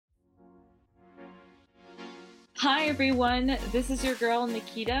Hi everyone, this is your girl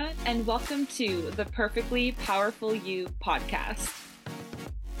Nikita, and welcome to the Perfectly Powerful You podcast.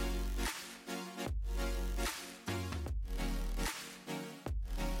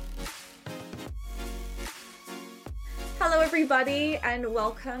 Hello, everybody, and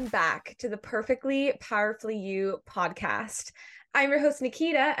welcome back to the Perfectly Powerfully You podcast. I'm your host,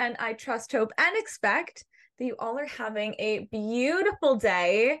 Nikita, and I trust, hope, and expect that you all are having a beautiful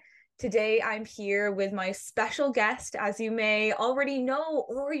day. Today, I'm here with my special guest, as you may already know,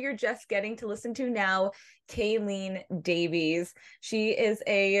 or you're just getting to listen to now, Kayleen Davies. She is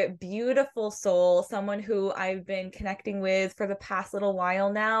a beautiful soul, someone who I've been connecting with for the past little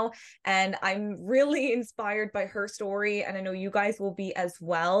while now, and I'm really inspired by her story, and I know you guys will be as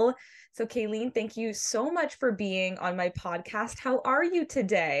well. So, Kayleen, thank you so much for being on my podcast. How are you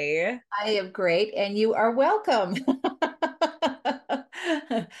today? I am great, and you are welcome.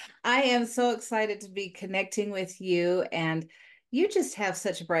 I am so excited to be connecting with you, and you just have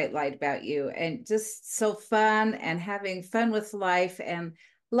such a bright light about you, and just so fun and having fun with life and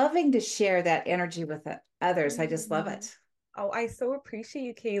loving to share that energy with others. I just love Mm. it. Oh, I so appreciate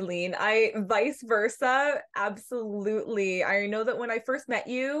you, Kayleen. I vice versa. Absolutely. I know that when I first met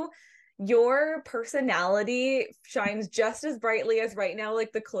you, your personality shines just as brightly as right now,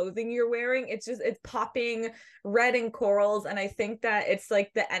 like the clothing you're wearing. It's popping red and corals. And I think that it's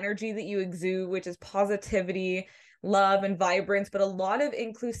like the energy that you exude, which is positivity, love, and vibrance, but a lot of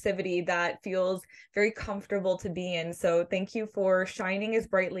inclusivity that feels very comfortable to be in. So thank you for shining as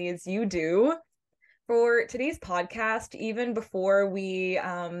brightly as you do. For today's podcast, even before we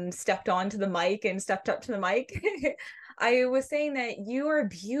stepped onto the mic and stepped up to the mic, I was saying that you are a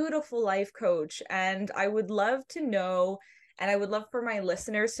beautiful life coach, and I would love to know, and I would love for my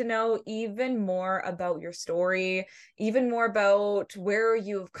listeners to know even more about your story, even more about where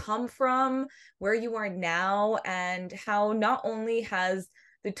you've come from, where you are now, and how not only has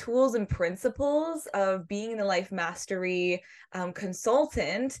the tools and principles of being the life mastery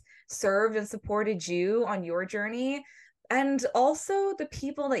consultant served and supported you on your journey, and also the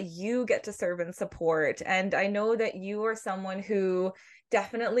people that you get to serve and support. And I know that you are someone who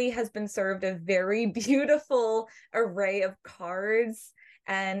definitely has been served a very beautiful array of cards.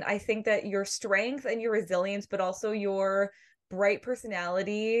 And I think that your strength and your resilience, but also your bright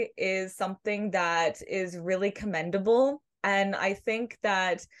personality is something that is really commendable. And I think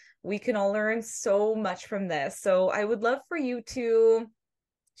that we can all learn so much from this. So I would love for you to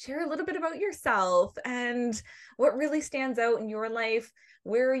share a little bit about yourself and what really stands out in your life,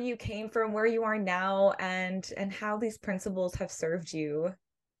 where you came from, where you are now, and how these principles have served you.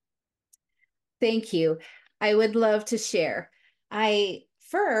 Thank you. I would love to share. I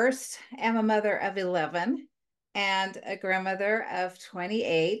first am a mother of 11 and a grandmother of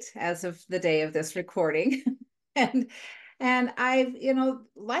 28 as of the day of this recording. and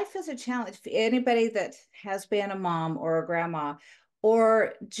life is a challenge for anybody that has been a mom or a grandma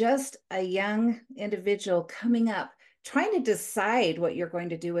or just a young individual coming up trying to decide what you're going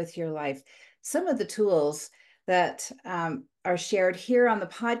to do with your life. Some of the tools that are shared here on the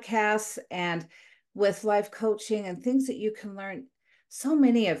podcast and with life coaching and things that you can learn. So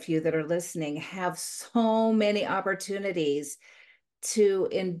many of you that are listening have so many opportunities to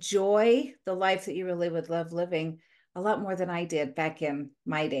enjoy the life that you really would love living a lot more than I did back in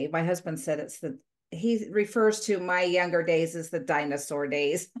my day. My husband said he refers to my younger days as the dinosaur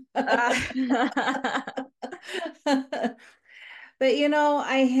days. But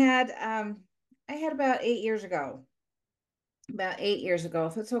I had about 8 years ago,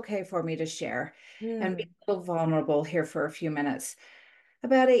 if it's okay for me to share and be Mm, a little vulnerable here for a few minutes.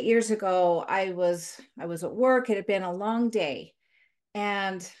 About 8 years ago, I was at work. It had been a long day,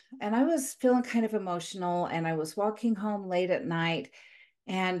 and I was feeling kind of emotional, and I was walking home late at night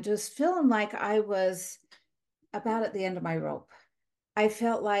and just feeling like I was about at the end of my rope. I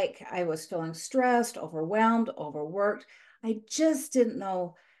felt like I was feeling stressed, overwhelmed, overworked. I just didn't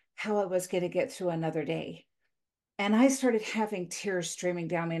know how I was going to get through another day. And I started having tears streaming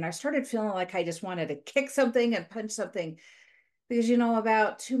down me. And I started feeling like I just wanted to kick something and punch something. Because,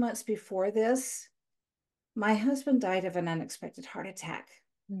 about 2 months before this, my husband died of an unexpected heart attack,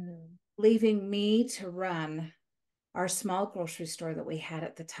 mm, leaving me to run our small grocery store that we had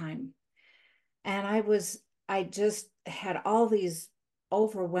at the time. And I just had all these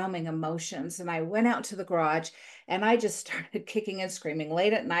overwhelming emotions. And I went out to the garage and I just started kicking and screaming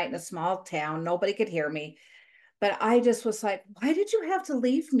late at night in a small town. Nobody could hear me. But I just was like, why did you have to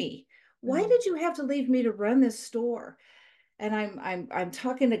leave me? Why mm, did you have to leave me to run this store? And I'm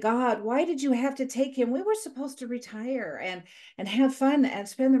talking to God. Why did you have to take him? We were supposed to retire and have fun and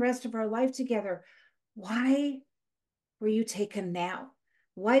spend the rest of our life together. Why were you taking now?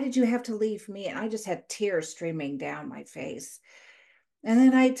 Why did you have to leave me? And I just had tears streaming down my face. And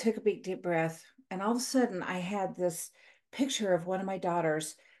then I took a big deep breath, and all of a sudden I had this picture of one of my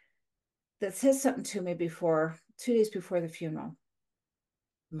daughters that says something to me before 2 days before the funeral.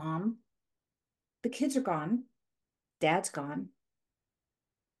 Mom, the kids are gone. Dad's gone.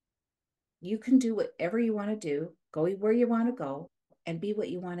 You can do whatever you want to do, go where you want to go, and be what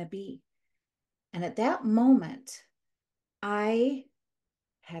you want to be. And at that moment, I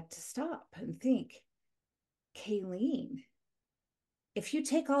had to stop and think, Kayleen, if you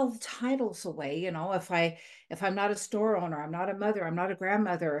take all the titles away, if I'm not a store owner, I'm not a mother, I'm not a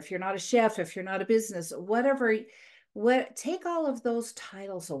grandmother, if you're not a chef, if you're not a business, whatever, what take all of those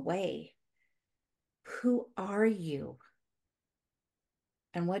titles away, who are you?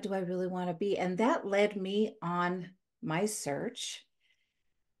 And what do I really want to be? And that led me on my search.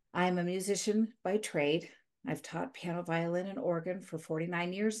 I'm a musician by trade. I've taught piano, violin, and organ for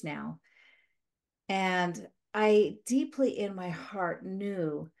 49 years now. And I deeply in my heart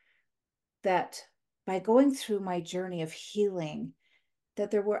knew that by going through my journey of healing,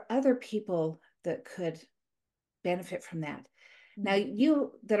 that there were other people that could benefit from that. Now, Mm.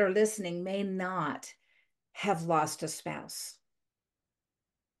 you that are listening may not have lost a spouse,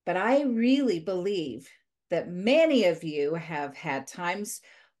 but I really believe that many of you have had times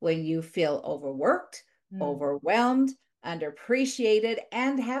when you feel overworked, Mm. overwhelmed, underappreciated,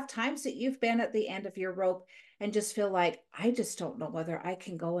 and have times that you've been at the end of your rope and just feel like, I just don't know whether I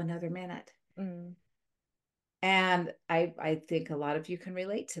can go another minute. Mm. And I think a lot of you can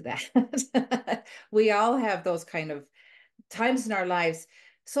relate to that. We all have those kind of times in our lives.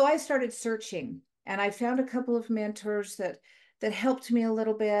 So I started searching, and I found a couple of mentors that helped me a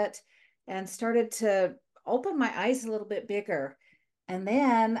little bit and started to open my eyes a little bit bigger. And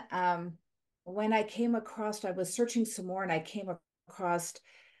then when I was searching some more, and I came across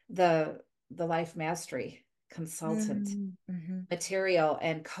the the life mastery consultant Mm. Mhm. material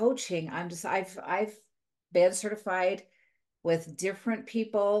and coaching. I've been certified with different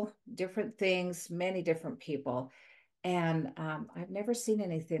people, different things, many different people. And I've never seen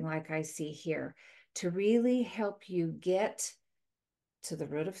anything like I see here to really help you get to the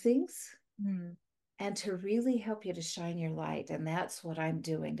root of things Mm. and to really help you to shine your light. And that's what I'm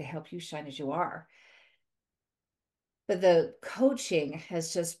doing to help you shine as you are. But the coaching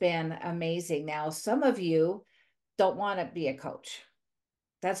has just been amazing. Now, some of you don't want to be a coach.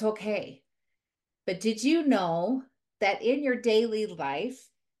 That's okay. But did you know that in your daily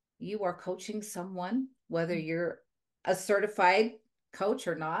life, you are coaching someone, whether you're a certified coach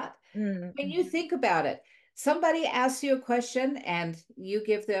or not? Mm. When you Mhm. think about it, somebody asks you a question and you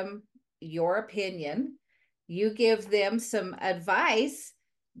give them your opinion, you give them some advice.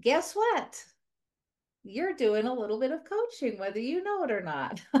 Guess what? You're doing a little bit of coaching, whether you know it or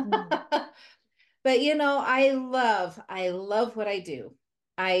not. Mm. But I love what I do.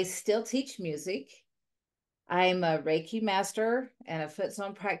 I still teach music. I'm a Reiki master and a foot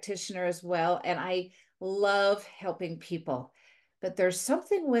zone practitioner as well. And I love helping people. But there's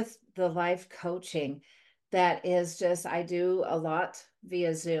something with the life coaching that is just, I do a lot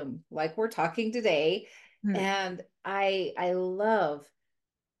via Zoom, like we're talking today. Mm. And I love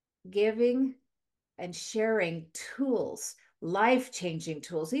giving and sharing tools, life changing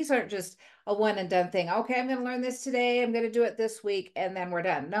tools. These aren't just a one and done thing. Okay, I'm going to learn this today. I'm going to do it this week, and then we're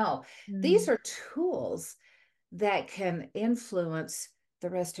done. No, these Mm. are tools that can influence the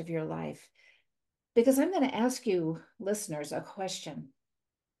rest of your life. Because I'm going to ask you, listeners, a question.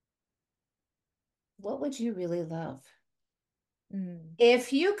 What would you really love? Mm.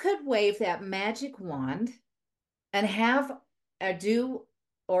 If you could wave that magic wand and have a do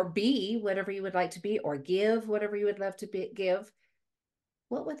or be whatever you would like to be, or give whatever you would love to give,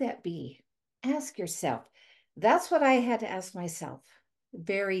 what would that be? Ask yourself. That's what I had to ask myself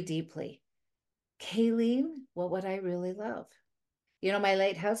very deeply. Kayleen, what would I really love? My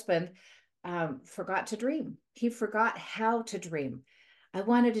late husband forgot to dream. He forgot how to dream. I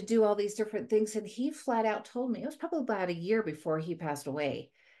wanted to do all these different things, and he flat out told me it was probably about a year before he passed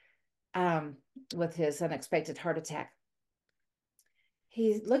away um, with his unexpected heart attack.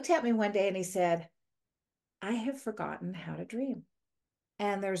 He looked at me one day and he said, I have forgotten how to dream.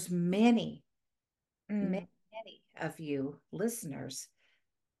 And there's many, Mm. many of you listeners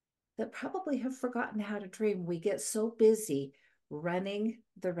that probably have forgotten how to dream. We get so busy running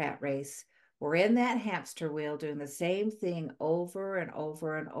the rat race. We're in that hamster wheel doing the same thing over and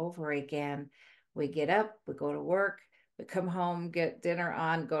over and over again. We get up, we go to work, we come home, get dinner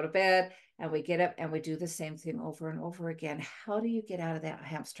on, go to bed, and we get up and we do the same thing over and over again. How do you get out of that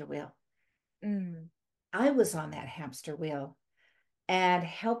hamster wheel? Mm. I was on that hamster wheel and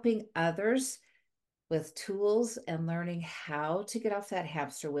helping others with tools and learning how to get off that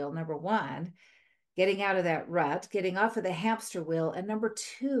hamster wheel. Number one, getting out of that rut, getting off of the hamster wheel. And number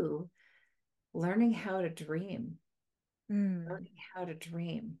two, learning how to dream, Mm, learning how to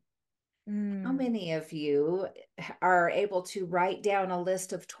dream. How mm, many of you are able to write down a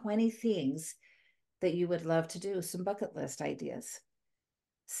list of 20 things that you would love to do, some bucket list ideas?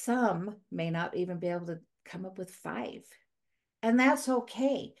 Some may not even be able to come up with five, and that's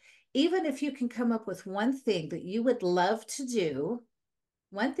okay. Even if you can come up with one thing that you would love to do,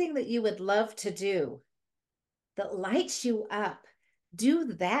 one thing that you would love to do that lights you up, do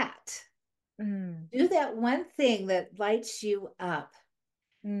that. mm, Do that one thing that lights you up.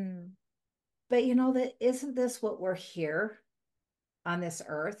 mm, But you know that isn't this what we're here on this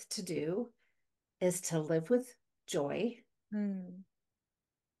earth to do, is to live with joy mm,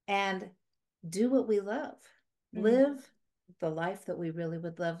 and do what we love. mm. Live the life that we really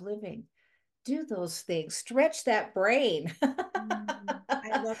would love living. Do those things. Stretch that brain.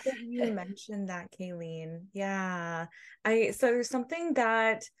 I love that you mentioned that, Kayleen. Yeah. So there's something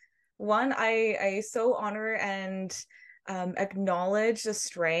that one, I so honor and acknowledge the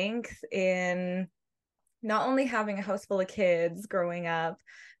strength in not only having a house full of kids growing up,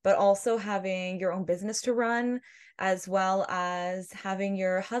 but also having your own business to run, as well as having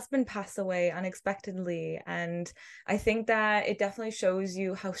your husband pass away unexpectedly. And I think that it definitely shows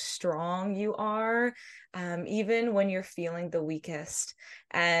you how strong you are, even when you're feeling the weakest.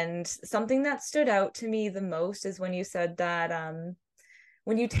 And something that stood out to me the most is when you said that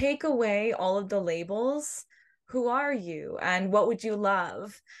when you take away all of the labels, who are you and what would you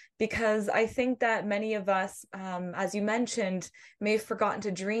love? Because I think that many of us, as you mentioned, may have forgotten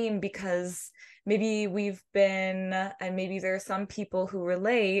to dream because maybe we've been, and maybe there are some people who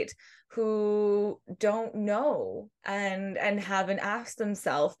relate who don't know and haven't asked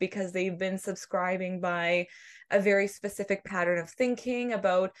themselves because they've been subscribing by a very specific pattern of thinking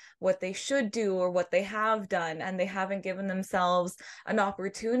about what they should do or what they have done, and they haven't given themselves an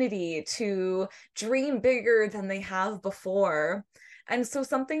opportunity to dream bigger than they have before. And so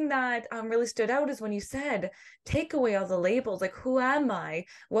something that really stood out is when you said, take away all the labels, like, who am I?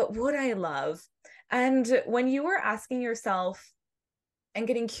 What would I love? And when you were asking yourself and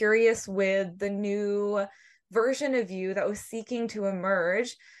getting curious with the new version of you that was seeking to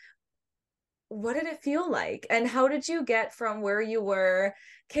emerge, what did it feel like? And how did you get from where you were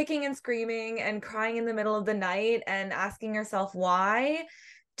kicking and screaming and crying in the middle of the night and asking yourself why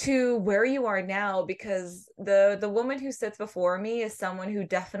to where you are now? Because the woman who sits before me is someone who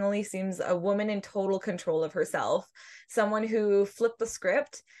definitely seems a woman in total control of herself, someone who flipped the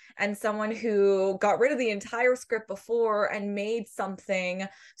script and someone who got rid of the entire script before and made something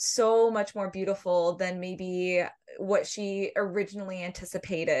so much more beautiful than maybe what she originally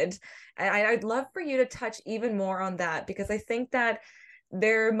anticipated. And I'd love for you to touch even more on that, because I think that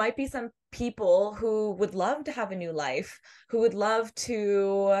there might be some people who would love to have a new life, who would love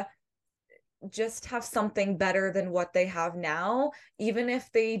to just have something better than what they have now, even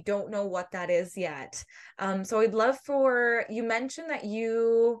if they don't know what that is yet. So I'd love for you mentioned that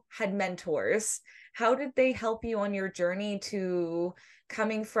you had mentors. How did they help you on your journey to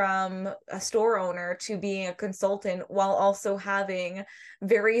coming from a store owner to being a consultant while also having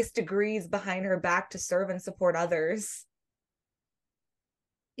various degrees behind her back to serve and support others?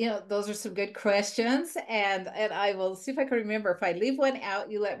 You know, those are some good questions, and I will see if I can remember. If I leave one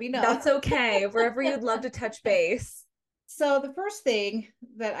out, you let me know. That's okay. Wherever you'd love to touch base. So the first thing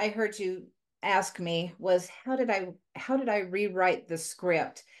that I heard you ask me was how did I rewrite the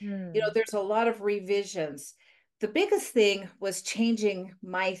script? You know, Hmm. there's a lot of revisions. The biggest thing was changing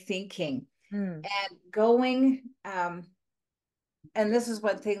my thinking Hmm. and going and this is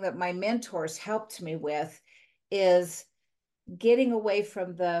one thing that my mentors helped me with, is getting away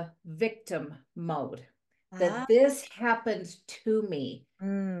from the victim mode, that Ah. this happened to me,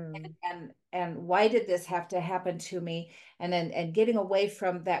 Hmm. and why did this have to happen to me, and getting away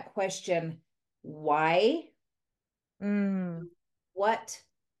from that question, why, Hmm. what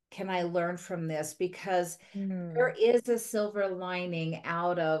can I learn from this, because there Hmm. is a silver lining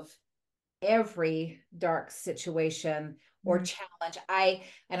out of every dark situation or Hmm. challenge. I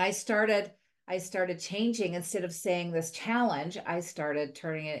started changing. Instead of saying this challenge, I started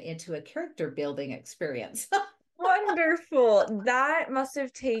turning it into a character building experience. Wonderful. That must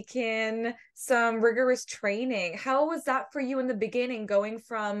have taken some rigorous training. How was that for you in the beginning, going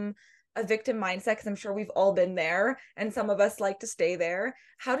from a victim mindset? Because I'm sure we've all been there, and some of us like to stay there.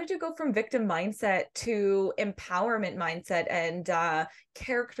 How did you go from victim mindset to empowerment mindset and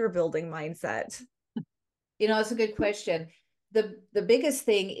character building mindset? It's a good question. The biggest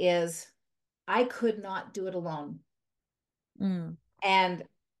thing is I could not do it alone. Mm. And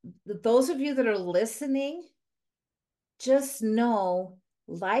those of you that are listening, just know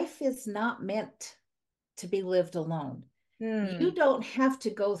life is not meant to be lived alone. You Mm. don't have to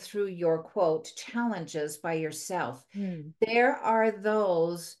go through your quote challenges by yourself. Mm. There are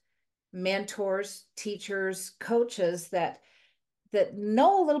those mentors, teachers, coaches that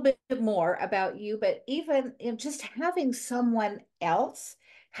know a little bit more about you, but even just having someone else,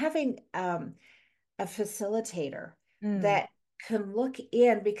 having a facilitator Mm. that can look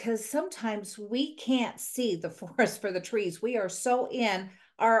in, because sometimes we can't see the forest for the trees. We are so in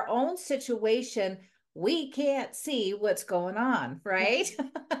our own situation, we can't see what's going on, right?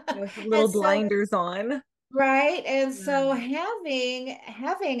 With And little so, blinders on. right, and so Mm.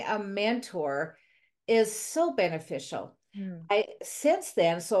 having a mentor is so beneficial. Mm. I since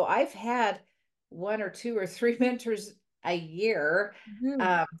then, so I've had one or two or three mentors a year,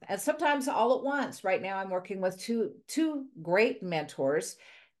 Mm. and sometimes all at once. Right now, I'm working with two great mentors,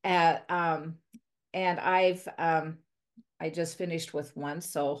 at and I just finished with one,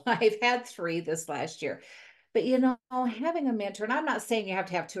 so I've had three this last year. But having a mentor, and I'm not saying you have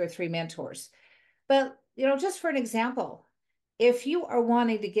to have two or three mentors, but just for an example, if you are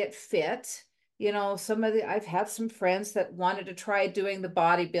wanting to get fit, I've had some friends that wanted to try doing the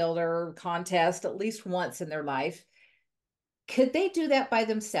bodybuilder contest at least once in their life. Could they do that by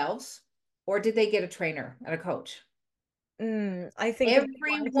themselves, or did they get a trainer and a coach? I think if they Every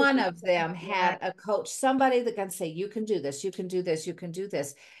wanted to one of succeed, them yeah. had a coach, somebody that can say, you can do this, you can do this, you can do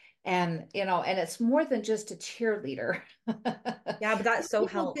this. And it's more than just a cheerleader. Yeah, but that Some so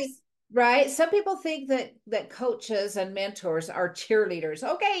people think, helps. right? Some people think that coaches and mentors are cheerleaders.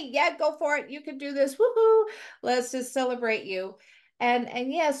 Okay, yeah, go for it. You can do this. Woohoo. Let's just celebrate you.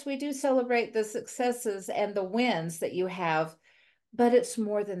 And yes, we do celebrate the successes and the wins that you have, but it's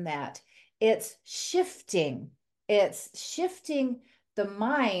more than that. It's shifting. It's shifting the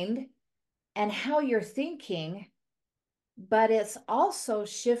mind and how you're thinking, but it's also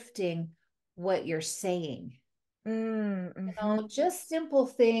shifting what you're saying. Mm-hmm. Just simple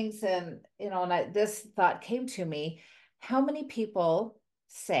things. And this thought came to me. How many people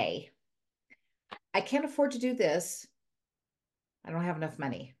say, I can't afford to do this. I don't have enough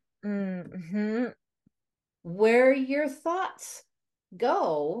money. Mm-hmm. Where your thoughts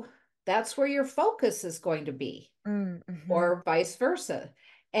go, that's where your focus is going to be, Mm-hmm. or vice versa.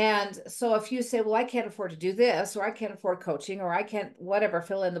 And so if you say, well, I can't afford to do this, or I can't afford coaching, or I can't, whatever,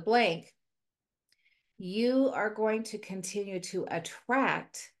 fill in the blank, you are going to continue to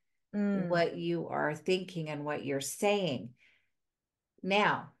attract Mm. what you are thinking and what you're saying.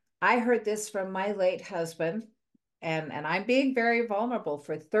 Now, I heard this from my late husband, and I'm being very vulnerable.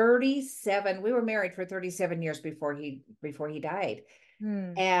 For 37, we were married for 37 years before he died.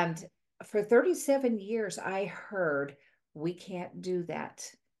 Mm. And for 37 years, I heard we can't do that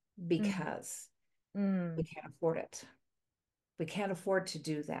Mm. because we Mm. can't afford it. We can't afford to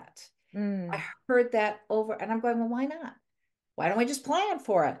do that. I Mm. heard that over, and I'm going, well, why not? Why don't we just plan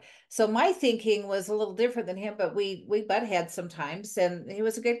for it? So my thinking was a little different than him, but we butt heads sometimes, and he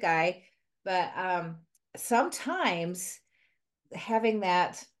was a good guy. But sometimes having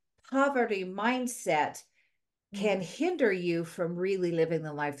that poverty mindset Mm. can hinder you from really living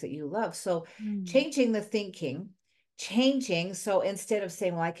the life that you love. So Mm. changing the thinking, changing. So instead of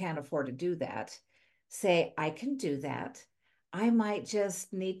saying, well, I can't afford to do that, say, I can do that. I might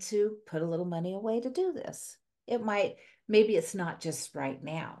just need to put a little money away to do this. Maybe it's not just right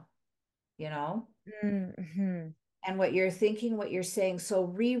now, you know? Mm-hmm. And what you're thinking, what you're saying. So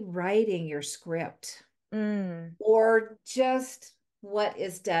rewriting your script, Mm. or just what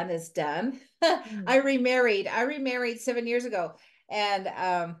is done is done. Mm. I remarried 7 years ago.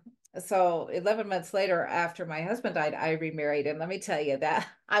 And so 11 months later, after my husband died, I remarried. And let me tell you that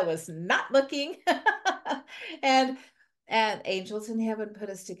I was not looking. and and angels in heaven put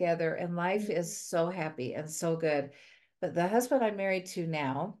us together, and life is so happy and so good. But the husband I'm married to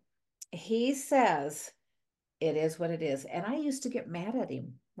now, he says it is what it is. And I used to get mad at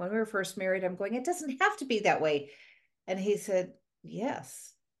him when we were first married. I'm going, it doesn't have to be that way. And he said,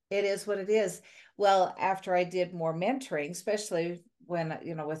 yes, it is what it is. Well, after I did more mentoring, especially when,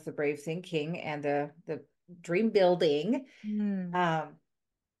 with the brave thinking and the dream building, Mm. um,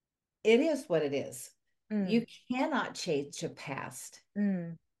 it is what it is. Mm. You cannot change the past,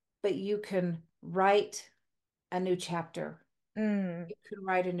 Mm. but you can write a new chapter. Mm. You can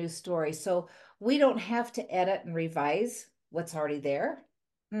write a new story. So we don't have to edit and revise what's already there.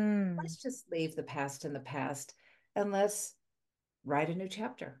 Mm. Let's just leave the past in the past, and let's write a new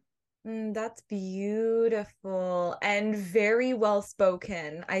chapter. That's beautiful and very well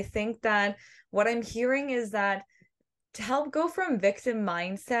spoken. I think that what I'm hearing is that to help go from victim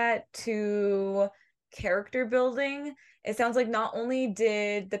mindset to character building, it sounds like not only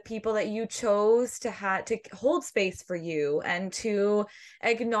did the people that you chose to have to hold space for you and to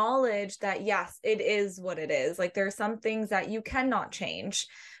acknowledge that yes, it is what it is. Like there are some things that you cannot change.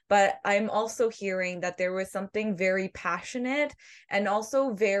 But I'm also hearing that there was something very passionate and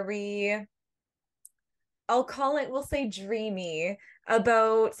also very, I'll call it, we'll say dreamy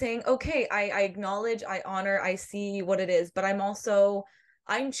about saying, okay, I acknowledge, I honor, I see what it is, but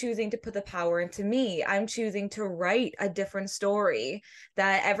I'm choosing to put the power into me. I'm choosing to write a different story.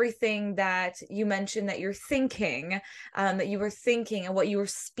 That everything that you mentioned that you were thinking and what you were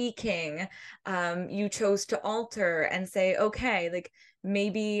speaking, you chose to alter and say, okay, like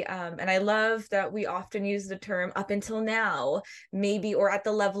maybe, and I love that we often use the term up until now, maybe, or at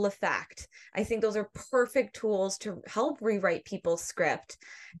the level of fact. I think those are perfect tools to help rewrite people's script.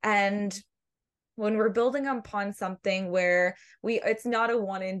 And when we're building upon something where it's not a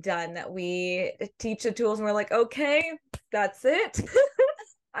one and done that we teach the tools and we're like, okay, that's it.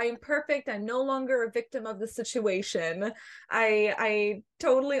 I'm perfect. I'm no longer a victim of the situation. I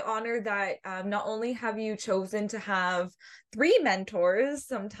totally honor that. Not only have you chosen to have three mentors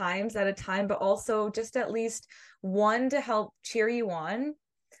sometimes at a time, but also just at least one to help cheer you on.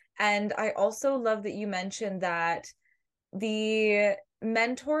 And I also love that you mentioned that the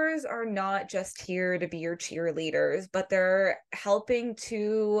mentors are not just here to be your cheerleaders, but they're helping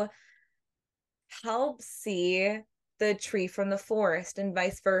to help see the tree from the forest and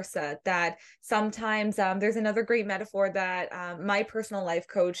vice versa. That sometimes there's another great metaphor that my personal life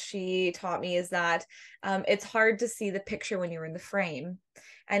coach she taught me is that it's hard to see the picture when you're in the frame.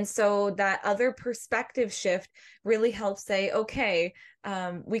 And so that other perspective shift really helps say, okay,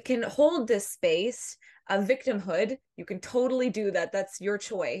 we can hold this space of victimhood. You can totally do that. That's your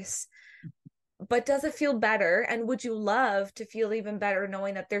choice, but does it feel better? And would you love to feel even better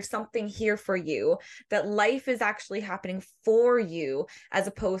knowing that there's something here for you, that life is actually happening for you as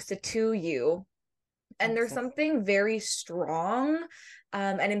opposed to you? And there's Exactly. something very strong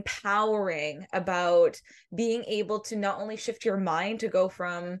and empowering about being able to not only shift your mind to go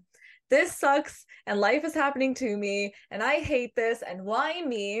from this sucks and life is happening to me and I hate this and why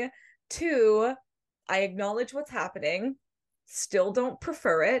me to I acknowledge what's happening, still don't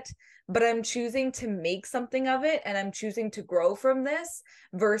prefer it, but I'm choosing to make something of it and I'm choosing to grow from this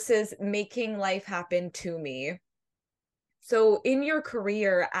versus making life happen to me. So, in your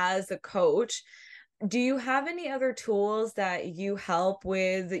career as a coach, do you have any other tools that you help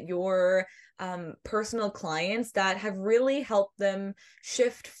with your personal clients that have really helped them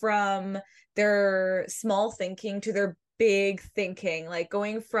shift from their small thinking to their big thinking, like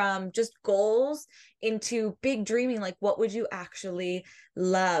going from just goals into big dreaming, like what would you actually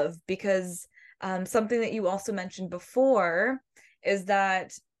love? Because something that you also mentioned before is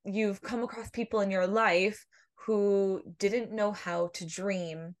that you've come across people in your life who didn't know how to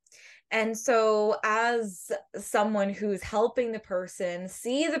dream. And so, as someone who's helping the person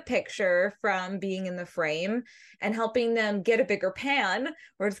see the picture from being in the frame and helping them get a bigger pan,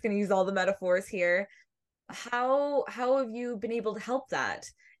 we're just going to use all the metaphors here. How have you been able to help that?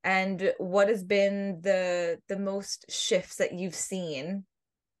 And what has been the most shifts that you've seen?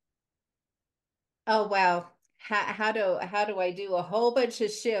 Oh wow. How do I do a whole bunch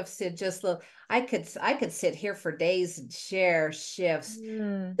of shifts in just look I could sit here for days and share shifts.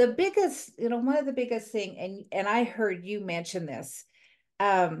 Mm. The biggest, one of the biggest thing, and I heard you mention this,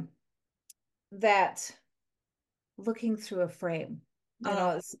 um, that looking through a frame,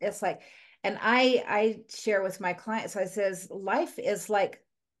 Oh. it's like, and I share with my clients, I says, life is like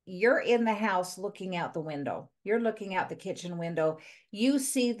you're in the house looking out the window. You're looking out the kitchen window. You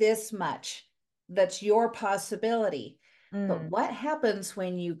see this much. That's your possibility. But Mm, what happens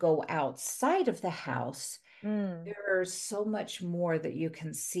when you go outside of the house? mm, There's so much more that you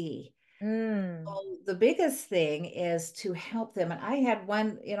can see. mm, So the biggest thing is to help them. And I had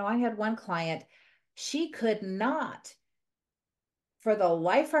one client, she could not, for the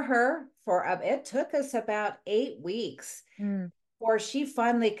life of her, it took us about 8 weeks mm, before she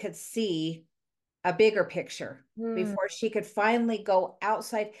finally could see a bigger picture, mm, before she could finally go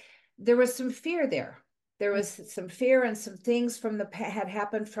outside. There was some fear there. There mm. was some fear and some things had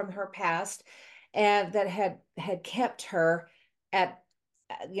happened from her past, and that had kept her at,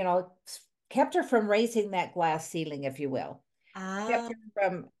 you know, kept her from raising that glass ceiling, if you will, kept Ah. her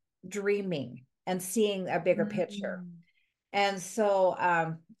from dreaming and seeing a bigger picture. Mm, And so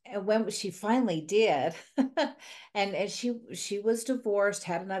and when she finally did, and she was divorced,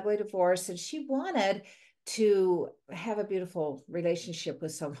 had an ugly divorce, and she wanted to have a beautiful relationship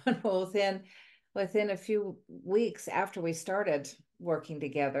with someone. Within a few weeks after we started working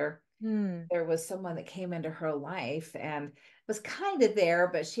together, Mm. there was someone that came into her life and was kind of there,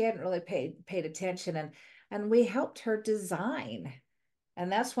 but she hadn't really paid attention, and we helped her design.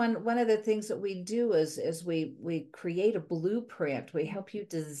 And that's one of the things that we do is we create a blueprint. We help you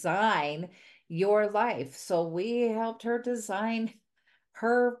design your life. So we helped her design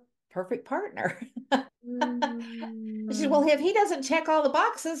her perfect partner. She said, well, Mm. if he doesn't check all the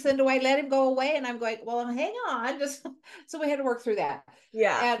boxes, then do I let him go away? And I'm going, well, hang on. Just so we had to work through that.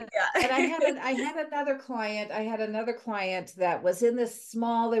 Yeah. And Yeah. I had another client that was in this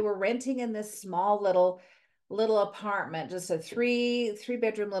small, they were renting in this small little apartment, just a three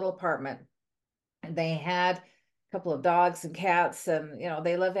bedroom little apartment. And they had a couple of dogs and cats, and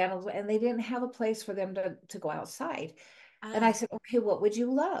they love animals, and they didn't have a place for them to go outside. And I Ah. said, okay, what would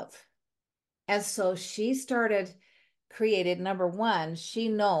you love? And so she started created number one, she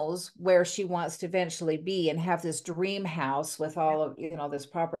knows where she wants to eventually be and have this dream house with Yeah. all of this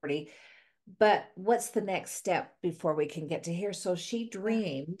property. But what's the next step before we can get to here? So she Yeah.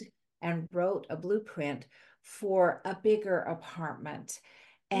 dreamed and wrote a blueprint for a bigger apartment.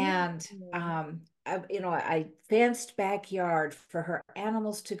 And Mm. I fenced backyard for her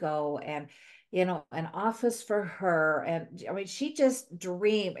animals to go, and an office for her. And I mean, she just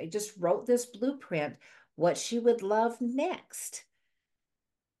wrote this blueprint, what she would love next.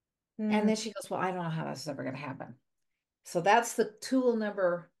 And Mm. then she goes, well, I don't know how this is ever going to happen. So that's the tool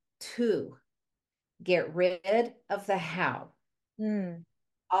number two. Get rid of the how. Mm.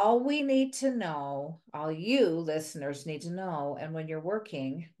 All we need to know, all you listeners need to know, and when you're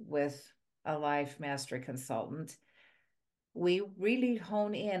working with a life mastery consultant, we really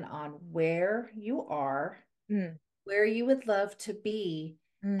hone in on where you are, Mm. where you would love to be,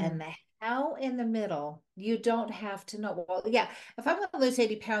 and Mm. the how in the middle. You don't have to know. Well, yeah, if I want to lose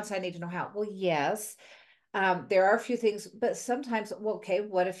 80 pounds, I need to know how. Well, yes, there are a few things, but sometimes, well, okay,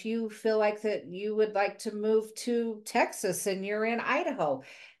 what if you feel like that you would like to move to Texas and you're in Idaho?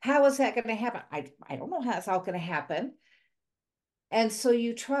 How is that going to happen? I don't know how it's all going to happen. And so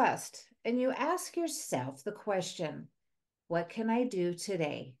you trust and you ask yourself the question, what can I do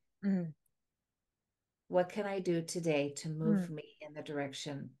today? Mm. What can I do today to move Mm. me in the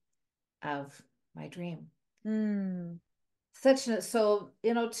direction of my dream? Mm.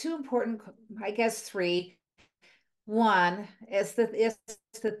 Two important, I guess three. One is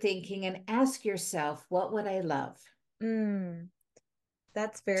the thinking, and ask yourself, what would I love? Mm.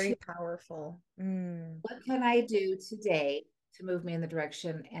 That's very Two, powerful. Mm. what can I do today to move me in the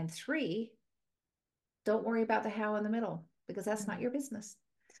direction? And three, don't worry about the how in the middle because that's not Mm. your business.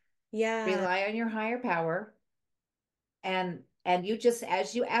 Yeah. Rely on your higher power, and you just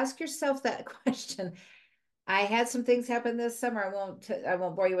as you ask yourself that question. I had some things happen this summer. I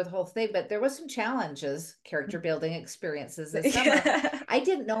won't bore you with the whole thing, but there was some challenges, character building experiences this summer. Yeah. I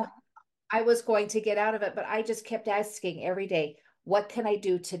didn't know I was going to get out of it, but I just kept asking every day, what can I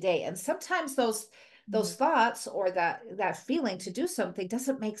do today? And sometimes those Mm. thoughts or that feeling to do something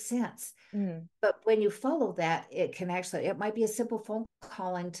doesn't make sense. Mm. But when you follow that, it might be a simple phone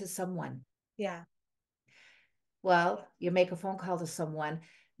calling to someone. Yeah. Well, you make a phone call to someone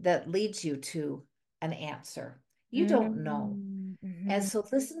that leads you to an answer. You don't know. Mm. And Hmm. so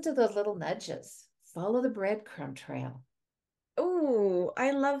listen to the little nudges. Follow the breadcrumb trail. Oh,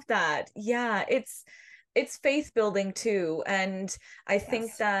 I love that. Yeah, it's faith building too. And I think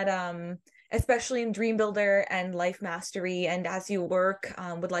Yes. that especially in Dream Builder and Life Mastery, and as you work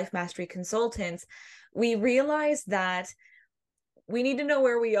with Life Mastery consultants, we realize that we need to know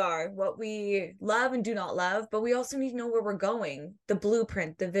where we are, what we love and do not love, but we also need to know where we're going, the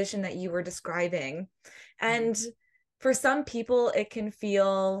blueprint, the vision that you were describing. Mhm. And for some people, it can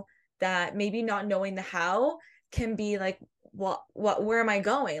feel that maybe not knowing the how can be like, where am I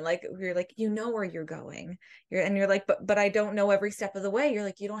going? Like you're like, you know where you're going. You're like, but I don't know every step of the way. You're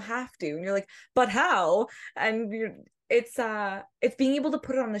like, you don't have to. And you're like, but how? And it's being able to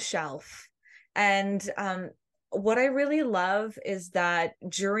put it on the shelf. And what I really love is that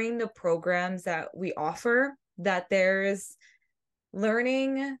during the programs that we offer, that there's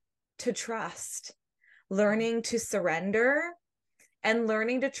learning to trust, learning to surrender, and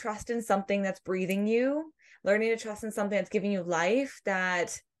learning to trust in something that's breathing you, learning to trust in something that's giving you life,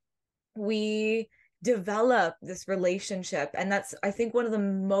 that we develop this relationship. And that's, I think, one of the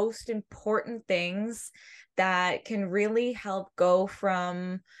most important things that can really help go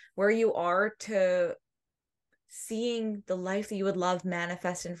from where you are to seeing the life that you would love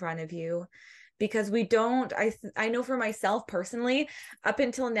manifest in front of you. Because we don't, I know for myself personally, up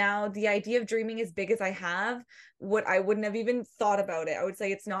until now, the idea of dreaming as big as I have, what I wouldn't have even thought about it. I would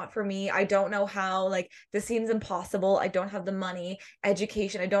say it's not for me. I don't know how, like, this seems impossible. I don't have the money,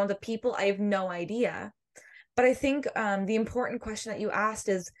 education, I don't have the people, I have no idea. But I think the important question that you asked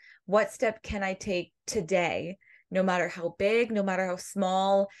is, what step can I take today? No matter how big, no matter how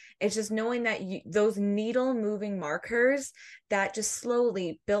small, it's just knowing that those needle moving markers that just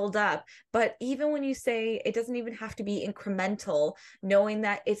slowly build up. But even when you say it doesn't even have to be incremental, knowing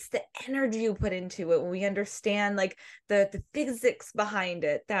that it's the energy you put into it, when we understand like the physics behind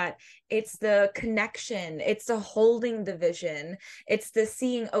it, that it's the connection, it's the holding the vision, it's the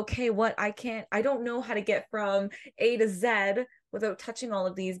seeing, okay, what I don't know how to get from A to Z without touching all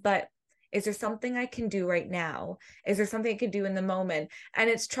of these, but is there something I can do right now? Is there something I can do in the moment? And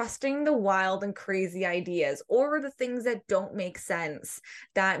it's trusting the wild and crazy ideas or the things that don't make sense,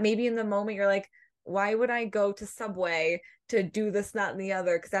 that maybe in the moment you're like, why would I go to Subway to do this, that, and the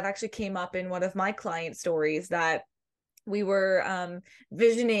other? Because that actually came up in one of my client stories, that we were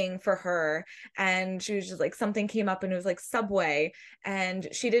visioning for her, and she was just like, something came up and it was like Subway, and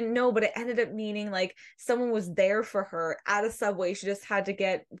she didn't know, but it ended up meaning like someone was there for her at a Subway. She just had to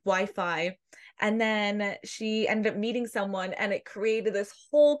get Wi-Fi, and then she ended up meeting someone, and it created this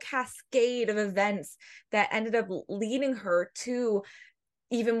whole cascade of events that ended up leading her to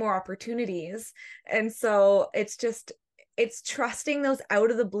even more opportunities. And so it's trusting those out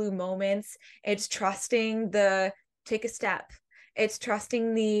of the blue moments. It's trusting the take a step. It's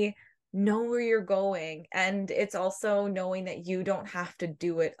trusting the know where you're going. And it's also knowing that you don't have to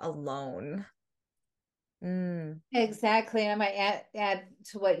do it alone. Mm, Exactly. And I might add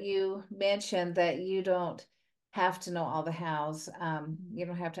to what you mentioned that you don't have to know all the hows. You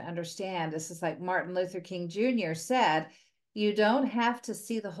don't have to understand. This is like Martin Luther King Jr. said, you don't have to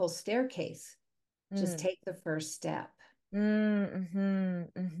see the whole staircase. Just mm, take the first step. mm-hmm,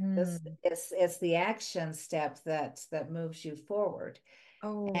 mm-hmm. It's the action step that moves you forward.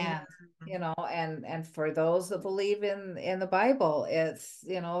 Oh, yeah. And and for those that believe in the Bible, it's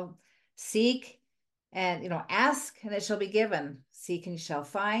seek and ask and it shall be given, seek and you shall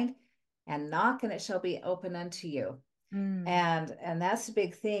find, and knock and it shall be open unto you. Mm, And that's the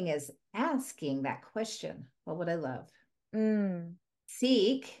big thing, is asking that question, what would I love? mm.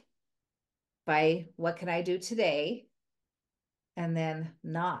 Seek by what can I do today? And then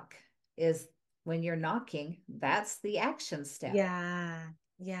knock is when you're knocking, that's the action step, Yeah.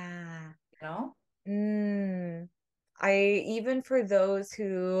 Yeah. you know? Mm. I even for those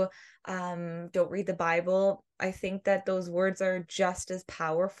who don't read the Bible, I think that those words are just as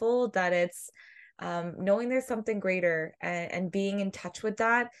powerful, that it's knowing there's something greater, and being in touch with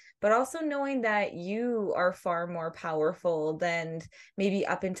that, but also knowing that you are far more powerful than maybe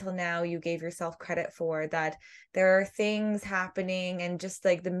up until now you gave yourself credit for, that there are things happening, and just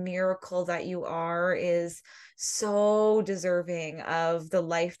like the miracle that you are is so deserving of the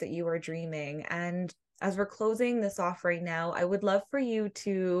life that you are dreaming. And as we're closing this off right now, I would love for you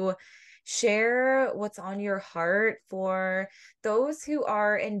to share what's on your heart for those who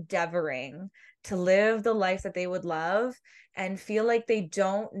are endeavoring to live the life that they would love and feel like they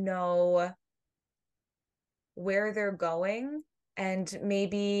don't know where they're going, and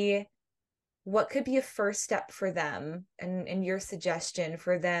maybe what could be a first step for them, and your suggestion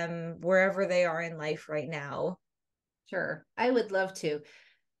for them wherever they are in life right now. Sure, I would love to.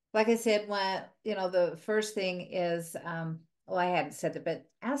 Like I said, when the first thing is, well, I hadn't said it, but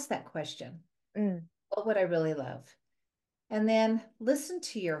ask that question. Mm, What would I really love? And then listen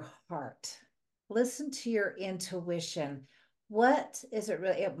to your heart. Listen to your intuition. What is it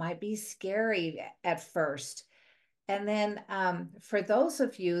really? It might be scary at first. And then for those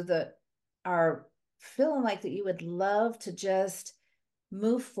of you that are feeling like that you would love to just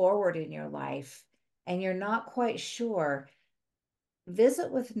move forward in your life and you're not quite sure,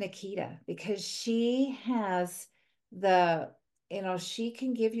 visit with Nikita, because she has she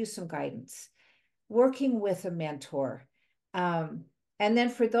can give you some guidance, working with a mentor. Um, and then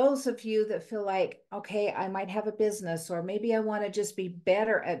for those of you that feel like, okay, I might have a business, or maybe I want to just be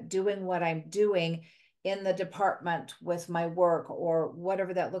better at doing what I'm doing in the department with my work, or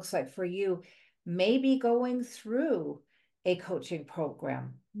whatever that looks like for you, maybe going through a coaching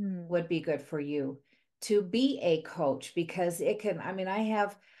program mm, would be good for you, to be a coach, because it can, I mean, I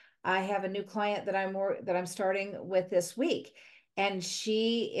have a new client that I'm starting with this week, and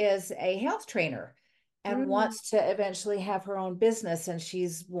she is a health trainer and mm, wants to eventually have her own business, and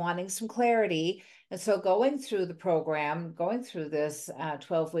she's wanting some clarity. And so going through this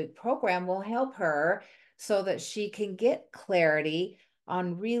 12-week program will help her so that she can get clarity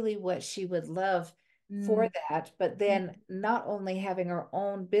on really what she would love for Mm, that. But then mm, not only having her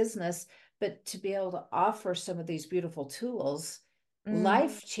own business, but to be able to offer some of these beautiful tools, mm,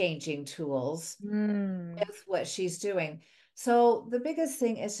 life-changing tools mm, with what she's doing. So the biggest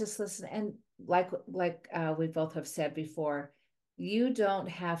thing is just listen. And we both have said before, you don't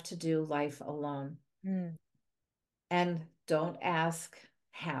have to do life alone. mm, And don't ask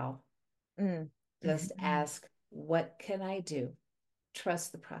how. mm, Just mhm. ask, what can I do?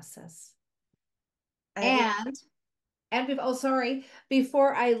 Trust the process. I And sorry,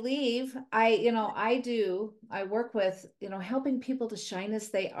 before I leave, I work with, helping people to shine as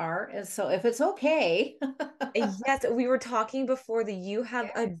they are. And so if it's okay, Yes, we were talking before that you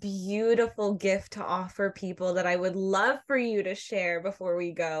have a yes, beautiful gift to offer people that I would love for you to share before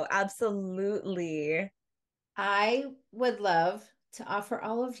we go. Absolutely. I would love to offer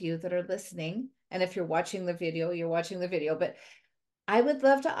all of you that are listening. And if you're watching the video, you're watching the video, but I would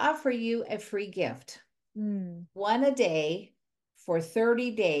love to offer you a free gift. Mm. One a day for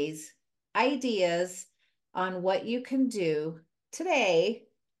 30 days, ideas on what you can do today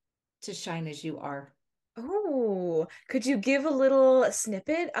to shine as you are. Oh, could you give a little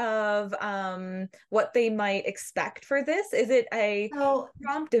snippet of what they might expect for this? Is it a So,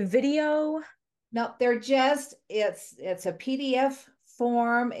 prompt, a video? no, it's a PDF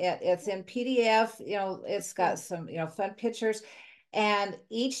form. It's in PDF, it's got Oh, some, fun pictures. And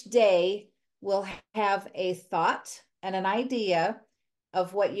each day will have a thought and an idea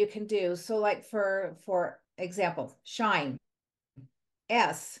of what you can do. So like for example, shine.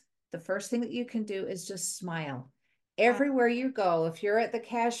 S, the first thing that you can do is just smile. uh, Everywhere you go, if you're at the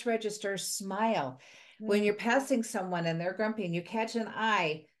cash register, smile. When mm. you're passing someone and they're grumpy and you catch an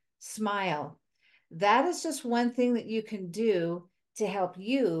eye, smile. That is just one thing that you can do to help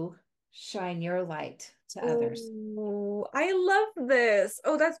you shine your light to others. Oh, I love this.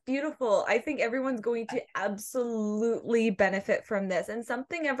 Oh, that's beautiful. I think everyone's going to absolutely benefit from this. And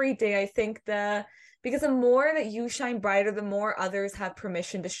something every day, I think because the more that you shine brighter, the more others have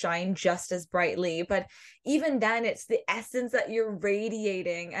permission to shine just as brightly. But even then, it's the essence that you're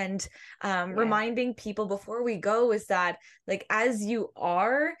radiating and Yeah. reminding people before we go is that, like, as you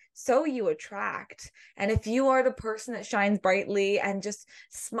are, so you attract. And if you are the person that shines brightly and just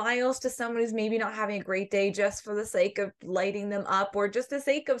smiles to someone who's maybe not having a great day just for the sake of lighting them up or just the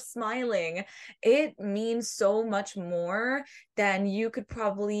sake of smiling, it means so much more than you could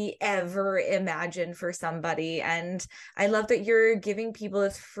probably ever imagine for somebody. And I love that you're giving people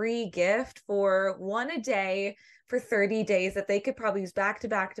this free gift for one a day for 30 days that they could probably use back to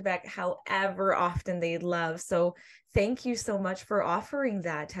back to back however often they'd love. So thank you so much for offering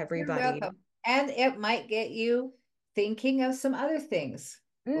that to You're everybody. welcome. And it might get you thinking of some other things,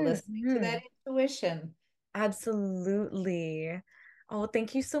 listening to that Mm-hmm. intuition. Absolutely. Oh,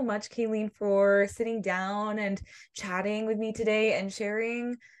 thank you so much, Kayleen, for sitting down and chatting with me today and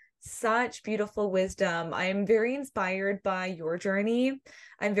sharing such beautiful wisdom. I'm very inspired by your journey.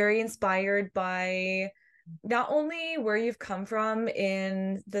 I'm very inspired by not only where you've come from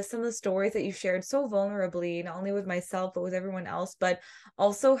in some of the stories that you shared so vulnerably, not only with myself, but with everyone else, but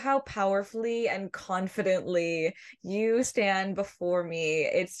also how powerfully and confidently you stand before me.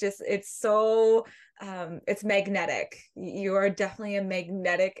 It's so it's magnetic. You are definitely a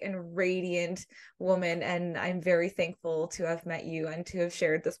magnetic and radiant woman, and I'm very thankful to have met you and to have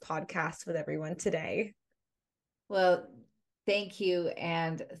shared this podcast with everyone today. Well, thank you.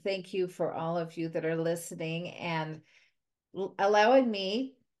 And thank you for all of you that are listening and allowing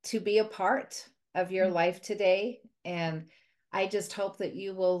me to be a part of your life today. And I just hope that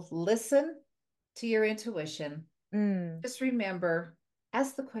you will listen to your intuition. Mm, Just remember,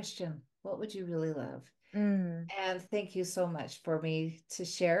 ask the question, what would you really love? mm. And thank you so much for me to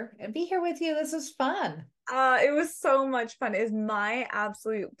share and be here with you. This was fun. It was so much fun. It's my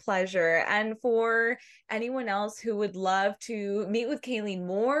absolute pleasure. And for anyone else who would love to meet with Kayleen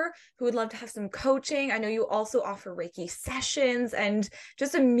more, who would love to have some coaching, I know you also offer Reiki sessions and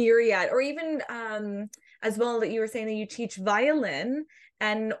just a myriad, or even as well that you were saying that you teach violin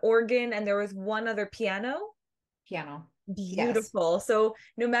and organ, and there was one other piano. Piano. Yes. Beautiful. So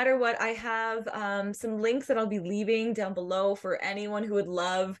no matter what, I have some links that I'll be leaving down below for anyone who would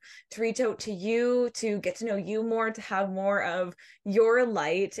love to reach out to you, to get to know you more, to have more of your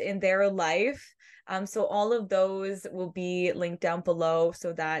light in their life. So all of those will be linked down below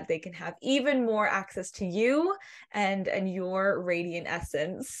so that they can have even more access to you and your radiant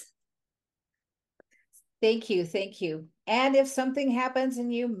essence. Thank you. Thank you. And if something happens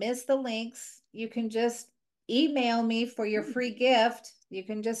and you miss the links, you can just email me for your free gift. You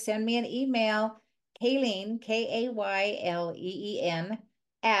can just send me an email, Kayleen, Kayleen,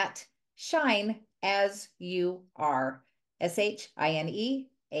 at shine as you are,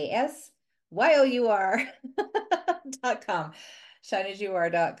 SHINEASYOUR.com,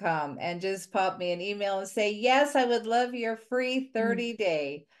 shineasyouare.com, and just pop me an email and say, yes, I would love your free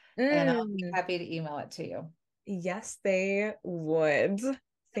 30-day, and I'll be Mm. happy to email it to you. Yes, they would.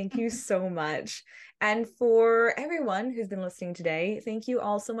 Thank you so much. And for everyone who's been listening today, thank you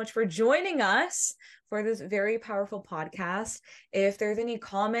all so much for joining us for this very powerful podcast. If there's any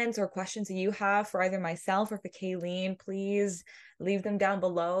comments or questions that you have for either myself or for Kayleen, please leave them down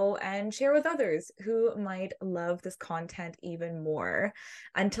below and share with others who might love this content even more.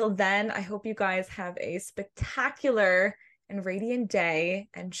 Until then, I hope you guys have a spectacular and radiant day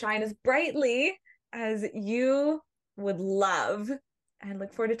and shine as brightly as you would love. And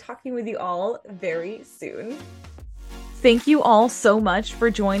look forward to talking with you all very soon. Thank you all so much for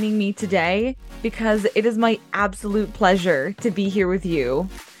joining me today, because it is my absolute pleasure to be here with you.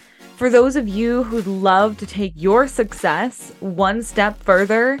 For those of you who'd love to take your success one step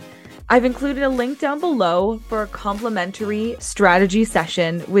further, I've included a link down below for a complimentary strategy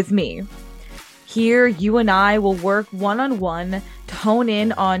session with me. Here, you and I will work one-on-one to hone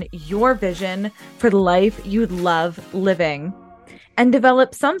in on your vision for the life you'd love living and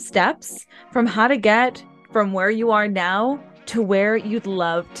develop some steps from how to get from where you are now to where you'd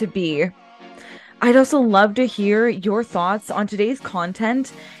love to be. I'd also love to hear your thoughts on today's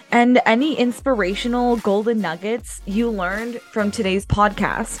content and any inspirational golden nuggets you learned from today's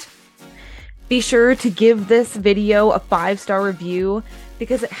podcast. Be sure to give this video a 5-star review,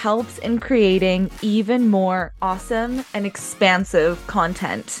 because it helps in creating even more awesome and expansive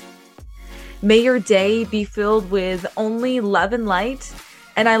content. May your day be filled with only love and light,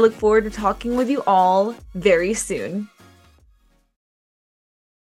 and I look forward to talking with you all very soon.